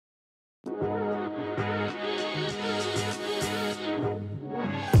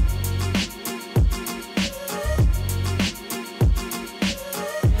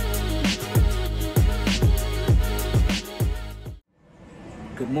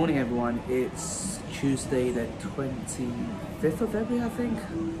Morning everyone, it's Tuesday the 25th of February I think.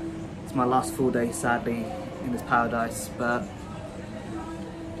 It's my last full day sadly in this paradise, but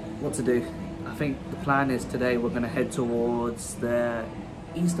what to do? I think the plan is today we're going to head towards the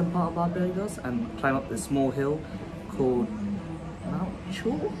eastern part of Barbados and climb up this small hill called Mount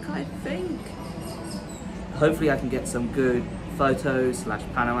Chalk, I think. Hopefully I can get some good photos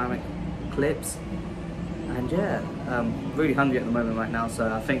 / panoramic clips. And yeah, I'm really hungry at the moment right now, so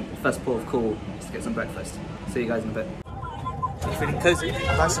I think the first port of call is to get some breakfast. See you guys in a bit. Are you feeling cozy?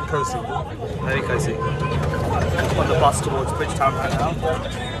 Nice and cozy. Very cozy. I'm on the bus towards Bridgetown right now.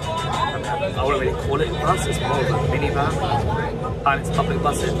 I wouldn't really call it a bus, it's more of a minivan. And it's public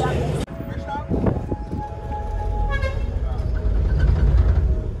busing.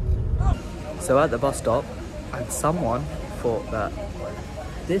 So at the bus stop, and someone thought that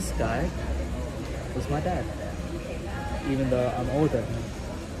this guy was my dad, even though I'm older than him.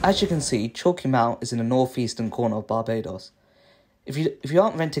 As you can see, Chalky Mount is in the northeastern corner of Barbados. If you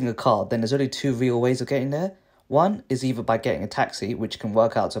aren't renting a car, then there's only two real ways of getting there. One is either by getting a taxi, which can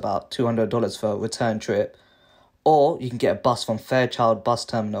work out to about $200 for a return trip, or you can get a bus from Fairchild Bus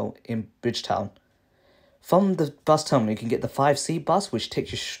Terminal in Bridgetown. From the bus terminal, you can get the 5C bus, which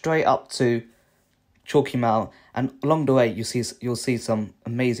takes you straight up to Chalky Mount, and along the way you'll see some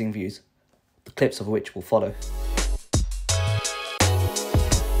amazing views, the clips of which will follow.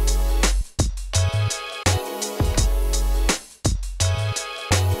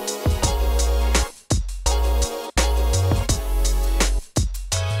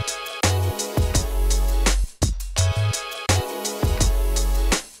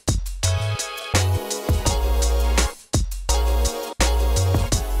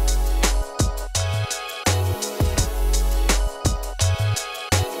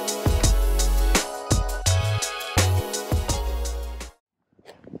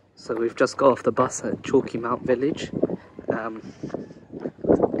 So we've just got off the bus at Chalky Mount village. I don't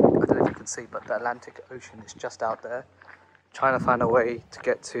know if you can see, but the Atlantic Ocean is just out there. Trying to find a way to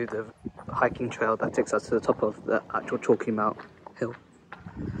get to the hiking trail that takes us to the top of the actual Chalky Mount hill.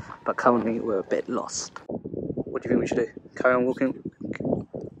 But currently we're a bit lost. What do you think we should do? Carry on walking?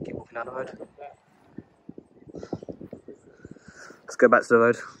 Keep walking down the road? Let's go back to the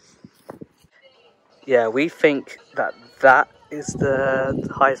road. Yeah, we think that is the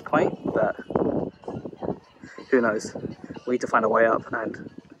highest point, but who knows? We need to find a way up,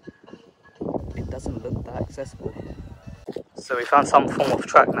 and it doesn't look that accessible. So we found some form of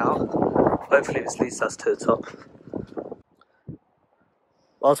track now. Hopefully this leads us to the top.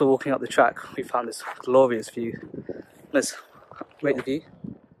 Whilst we're walking up the track, we found this glorious view. Let's rate the view.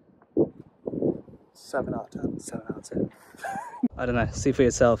 7 out of 10. 7 out of 10. I don't know, see for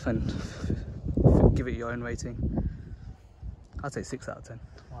yourself and give it your own rating. I'd say 6 out of 10.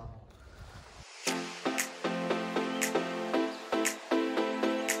 Wow.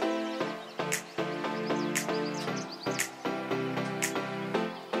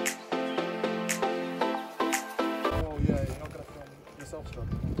 Oh yeah, you're not going to film yourself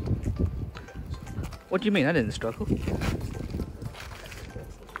struggling. What do you mean? I didn't struggle.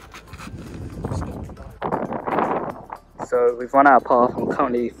 So we've run out of path. I'm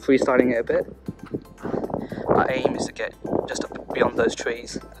currently freestyling it a bit. Our aim is to get just up beyond those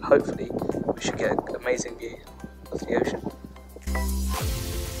trees, and hopefully we should get an amazing view of the ocean.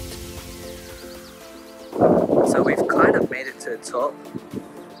 So we've kind of made it to the top,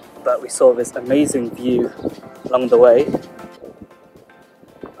 but we saw this amazing view along the way.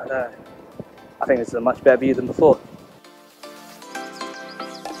 I think this is a much better view than before.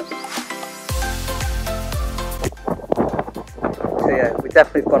 So yeah, we've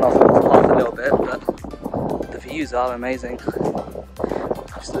definitely gone off the path a little bit, but the views are amazing.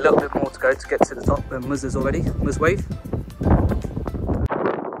 Just a little bit more to go to get to the top. The Muz is already, Muz wave.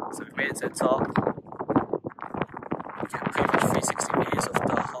 So we've made it to the top. We get pretty much 360 views of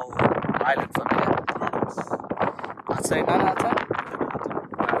the whole island from here. I'd say 9 out of 10.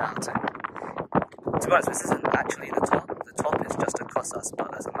 9 out of 10. To be honest, this isn't actually the top. The top is just across us,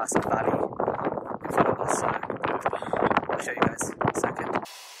 but there's a massive valley in front of us. So I'll show you guys in a second.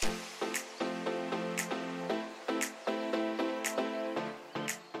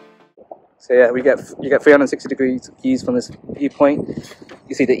 So yeah, you get 360 degrees views from this viewpoint.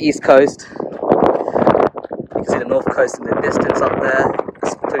 You see the east coast, you can see the north coast in the distance up there,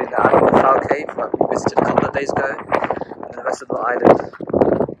 including the island of Fowl Cave that we visited a couple of days ago, and the rest of the island.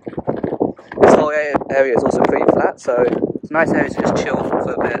 This whole area is also pretty flat, so it's a nice area to just chill for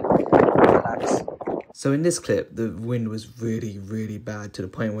a bit and relax. So in this clip, the wind was really, really bad to the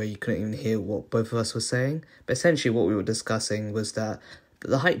point where you couldn't even hear what both of us were saying. But essentially what we were discussing was that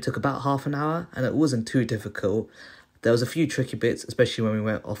The hike took about half an hour and it wasn't too difficult. There was a few tricky bits, especially when we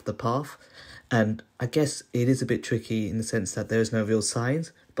went off the path. And I guess it is a bit tricky in the sense that there is no real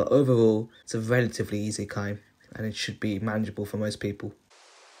signs, but overall it's a relatively easy climb and it should be manageable for most people.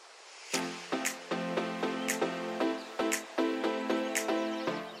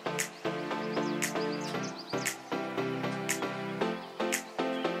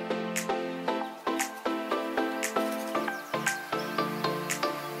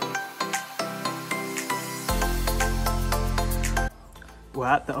 We're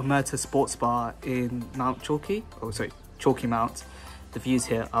at the Unported sports bar in Mount Chalky. Chalky Mount. The views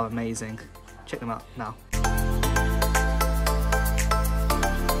here are amazing. Check them out now.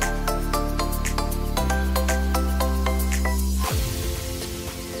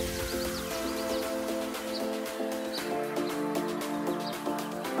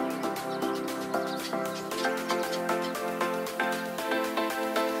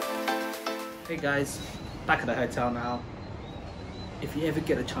 Hey guys, back at the hotel now. If you ever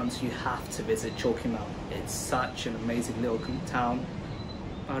get a chance, you have to visit Chalky Mount. It's such an amazing little town.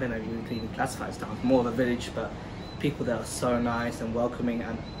 I don't know if you can even classify it as town, more of a village, but people there are so nice and welcoming.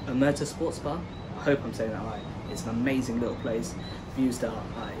 And Unported sports bar, I hope I'm saying that right, it's an amazing little place. Views there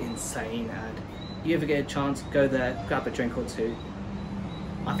are insane, and you ever get a chance, go there, grab a drink or two.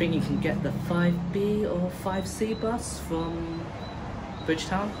 I think you can get the 5B or 5C bus from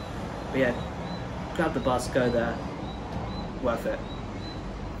Bridgetown. But yeah, grab the bus, go there. Worth it.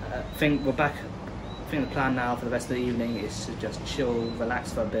 I think we're back. I think the plan now for the rest of the evening is to just chill,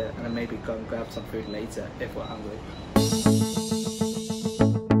 relax for a bit, and then maybe go and grab some food later if we're hungry.